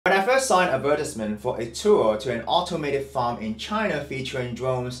first saw an advertisement for a tour to an automated farm in China featuring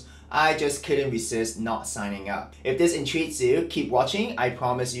drones, I just couldn't resist not signing up. If this intrigues you, keep watching. I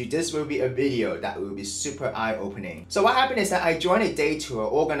promise you this will be a video that will be super eye-opening. So what happened is that I joined a day tour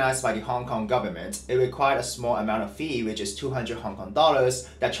organized by the Hong Kong government. It required a small amount of fee, which is 200 Hong Kong dollars,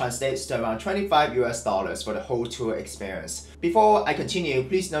 that translates to around 25 US dollars for the whole tour experience. Before I continue,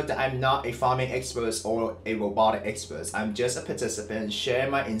 please note that I'm not a farming expert or a robotic expert. I'm just a participant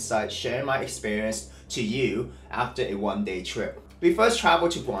sharing my insights, sharing my experience to you after a one-day trip. We first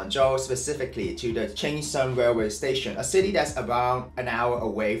traveled to Guangzhou, specifically to the Changshan railway station, a city that's around an hour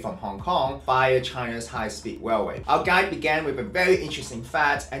away from Hong Kong via China's high-speed railway. Our guide began with a very interesting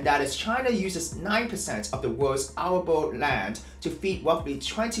fact, and that is China uses 9% of the world's arable land to feed roughly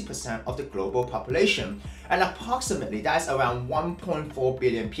 20% of the global population, and approximately that's around 1.4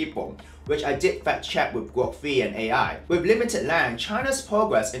 billion people, which I did fact check with Guangzhou and AI. With limited land, China's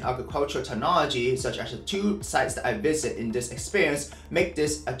progress in agricultural technology, such as the two sites that I visit in this experience, make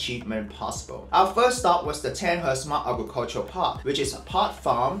this achievement possible. Our first stop was the Tianhe Smart Agricultural Park, which is a part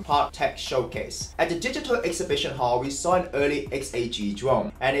farm, part tech showcase. At the digital exhibition hall, we saw an early XAG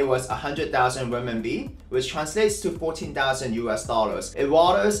drone, and it was 100,000 RMB, which translates to 14,000 US dollars. It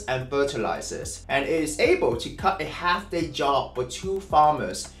waters and fertilizes, and it is able to cut a half-day job for two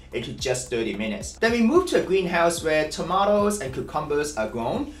farmers into just 30 minutes. Then we moved to a greenhouse where tomatoes and cucumbers are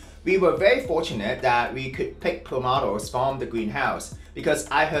grown. We were very fortunate that we could pick tomatoes from the greenhouse because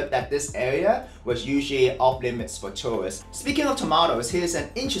I heard that this area was usually off limits for tourists. Speaking of tomatoes, here's an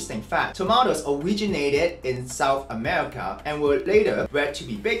interesting fact. Tomatoes originated in South America and were later bred to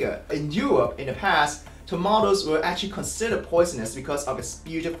be bigger. In Europe, in the past, tomatoes were actually considered poisonous because of its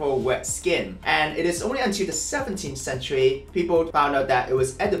beautiful wet skin. And it is only until the 17th century people found out that it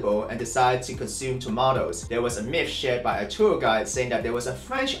was edible and decided to consume tomatoes. There was a myth shared by a tour guide saying that there was a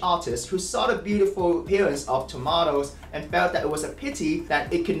French artist who saw the beautiful appearance of tomatoes and felt that it was a pity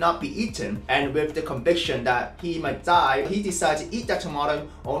that it could not be eaten. And with the conviction that he might die, he decided to eat that tomato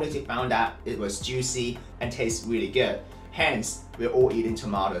only to find out it was juicy and tastes really good. Hence, we're all eating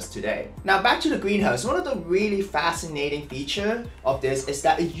tomatoes today. Now back to the greenhouse. One of the really fascinating features of this is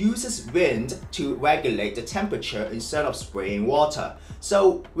that it uses wind to regulate the temperature instead of spraying water.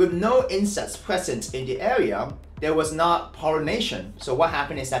 So with no insects present in the area, there was not pollination. So what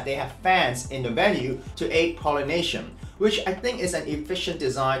happened is that they have fans in the venue to aid pollination, which I think is an efficient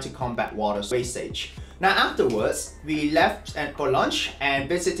design to combat water wastage. Now afterwards, we left for lunch and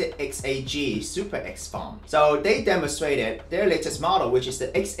visited XAG Super X Farm. So they demonstrated their latest model, which is the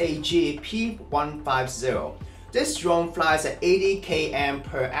XAG P150. This drone flies at 80 km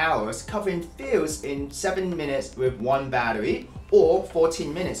per hour, covering fields in 7 minutes with one battery, or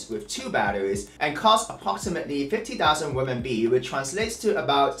 14 minutes with two batteries, and costs approximately 50,000 RMB, which translates to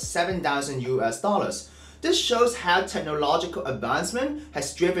about 7,000 US dollars. This shows how technological advancement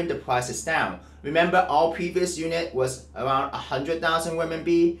has driven the prices down. Remember, our previous unit was around 100,000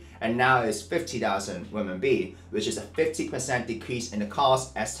 RMB, and now it's 50,000 RMB, which is a 50% decrease in the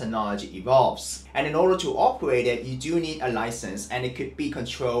cost as technology evolves. And in order to operate it, you do need a license, and it could be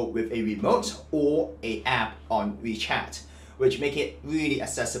controlled with a remote or an app on WeChat, which make it really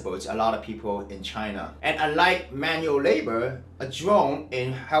accessible to a lot of people in China. And unlike manual labor, a drone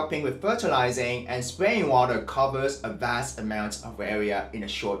in helping with fertilizing and spraying water covers a vast amount of area in a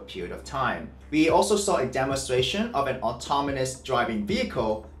short period of time. We also saw a demonstration of an autonomous driving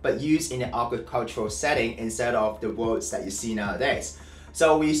vehicle, but used in an agricultural setting instead of the roads that you see nowadays.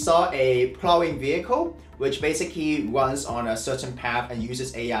 So we saw a plowing vehicle, which basically runs on a certain path and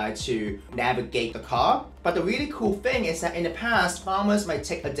uses AI to navigate the car. But the really cool thing is that in the past, farmers might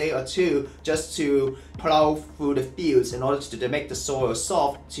take a day or two just to plow through the fields in order to make the soil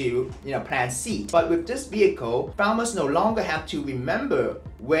soft to plant seed. But with this vehicle, farmers no longer have to remember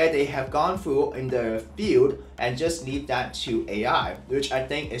where they have gone through in the field and just leave that to AI, which I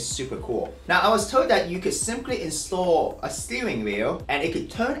think is super cool. Now I was told that you could simply install a steering wheel and it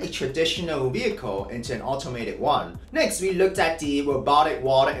could turn a traditional vehicle into an automated one. Next, we looked at the robotic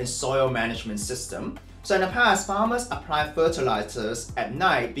water and soil management system. So in the past, farmers apply fertilizers at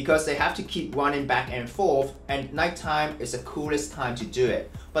night because they have to keep running back and forth, and nighttime is the coolest time to do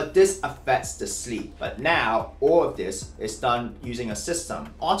it. But this affects the sleep. But now, all of this is done using a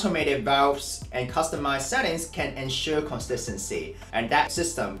system. Automated valves and customized settings can ensure consistency, and that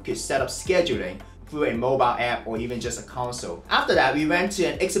system could set up scheduling through a mobile app or even just a console. After that, we went to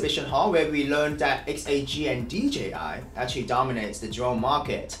an exhibition hall where we learned that XAG and DJI actually dominates the drone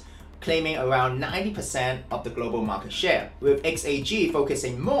market. claiming around 90% of the global market share, with XAG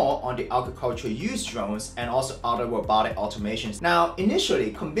focusing more on the agricultural use drones and also other robotic automations. Now,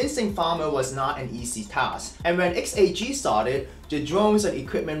 initially, convincing farmers was not an easy task, and when XAG started, the drones and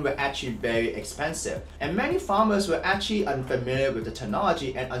equipment were actually very expensive, and many farmers were actually unfamiliar with the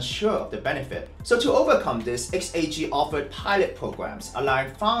technology and unsure of the benefit. So to overcome this, XAG offered pilot programs,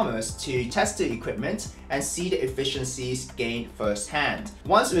 allowing farmers to test the equipment and see the efficiencies gained firsthand.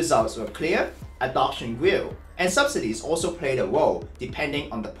 Once results were clear, adoption grew, and subsidies also played a role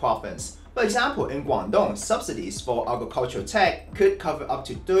depending on the province. For example, in Guangdong, subsidies for agricultural tech could cover up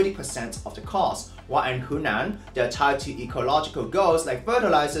to 30% of the cost, while in Hunan, they are tied to ecological goals like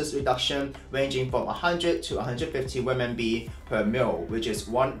fertilizers reduction ranging from 100 to 150 RMB per mil, which is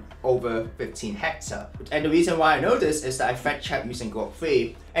 1/15 hectare. And the reason why I know this is that I fact-checked using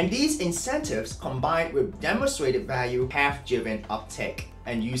Grok3, and these incentives combined with demonstrated value have driven uptake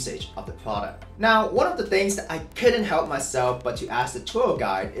and usage of the product. Now, one of the things that I couldn't help myself but to ask the tour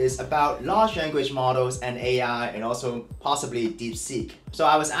guide is about large language models and AI, and also possibly DeepSeek. So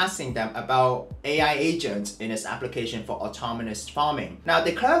I was asking them about AI agents in its application for autonomous farming. Now,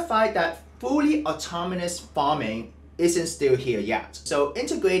 they clarified that fully autonomous farming isn't still here yet. So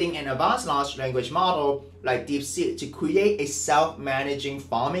integrating an advanced large language model like DeepSeek to create a self-managing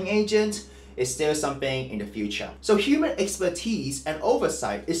farming agent is still something in the future. So human expertise and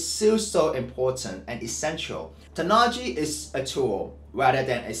oversight is still so important and essential. Technology is a tool rather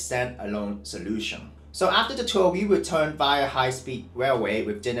than a standalone solution. So after the tour, we returned via high-speed railway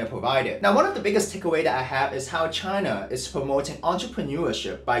with dinner provided. Now, one of the biggest takeaways that I have is how China is promoting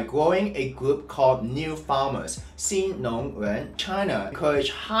entrepreneurship by growing a group called New Farmers, 新农人. China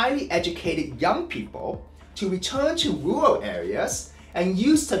encouraged highly educated young people to return to rural areas and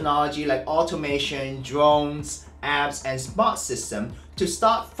use technology like automation, drones, apps, and smart systems to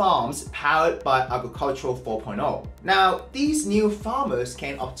start farms powered by Agricultural 4.0. Now, these new farmers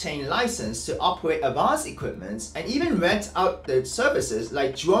can obtain license to operate advanced equipment and even rent out the services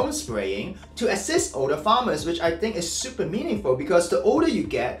like drone spraying to assist older farmers, which I think is super meaningful because the older you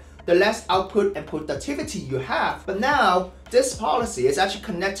get, the less output and productivity you have. But now, this policy is actually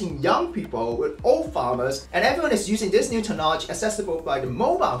connecting young people with old farmers, and everyone is using this new technology accessible by the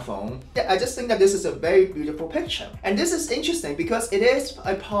mobile phone. I just think that this is a very beautiful picture. And this is interesting because it is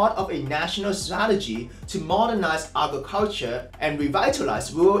a part of a national strategy to modernize agriculture and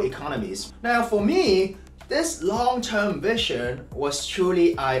revitalize rural economies. Now, for me, this long-term vision was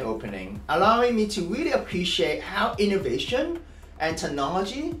truly eye-opening, allowing me to really appreciate how innovation and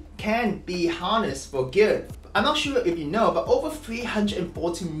technology can be harnessed for good. I'm not sure if you know, but over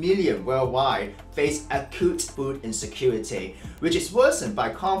 340 million worldwide face acute food insecurity, which is worsened by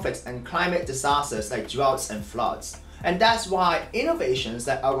conflicts and climate disasters like droughts and floods. And that's why innovations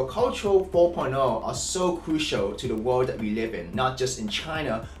like Agricultural 4.0 are so crucial to the world that we live in, not just in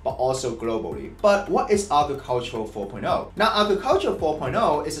China, but also globally. But what is Agricultural 4.0? Now, Agricultural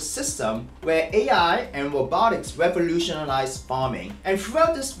 4.0 is a system where AI and robotics revolutionize farming. And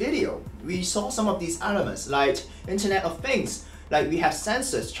throughout this video, we saw some of these elements like Internet of Things, like we have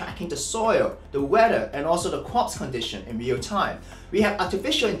sensors tracking the soil, the weather, and also the crops condition in real time. We have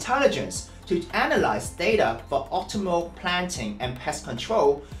artificial intelligence to analyze data for optimal planting and pest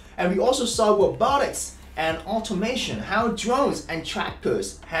control. And we also saw robotics and automation, how drones and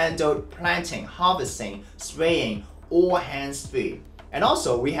tractors handled planting, harvesting, spraying, all hands-free. And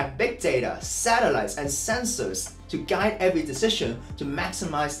also we have big data, satellites, and sensors to guide every decision to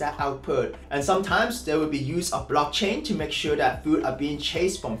maximize that output. And sometimes there will be use of blockchain to make sure that food are being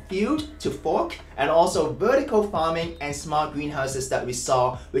chased from field to fork, and also vertical farming and smart greenhouses that we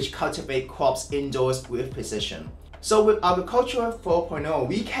saw, which cultivate crops indoors with precision. So with Agriculture 4.0,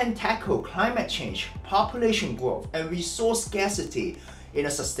 we can tackle climate change, population growth, and resource scarcity in a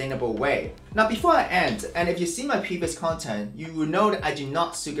sustainable way. Now, before I end, and if you see my previous content, you will know that I do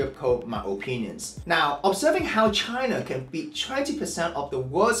not sugarcoat my opinions. Now, observing how China can feed 20% of the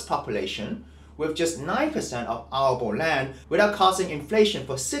world's population with just 9% of arable land without causing inflation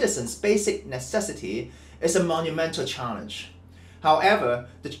for citizens' basic necessity is a monumental challenge. However,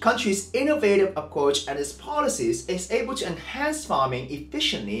 the country's innovative approach and its policies is able to enhance farming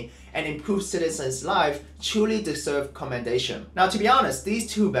efficiently and improve citizens' lives truly deserve commendation. Now, to be honest, these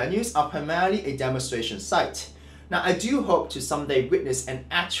two venues are primarily a demonstration site. Now, I do hope to someday witness an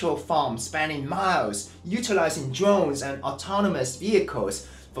actual farm spanning miles, utilizing drones and autonomous vehicles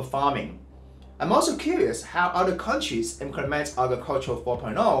for farming. I'm also curious how other countries implement Agriculture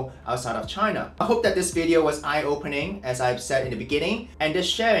 4.0 outside of China. I hope that this video was eye-opening, as I've said in the beginning, and this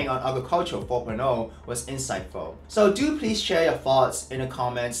sharing on Agriculture 4.0 was insightful. So do please share your thoughts in the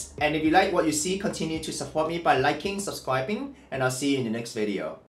comments, and if you like what you see, continue to support me by liking, subscribing, and I'll see you in the next video.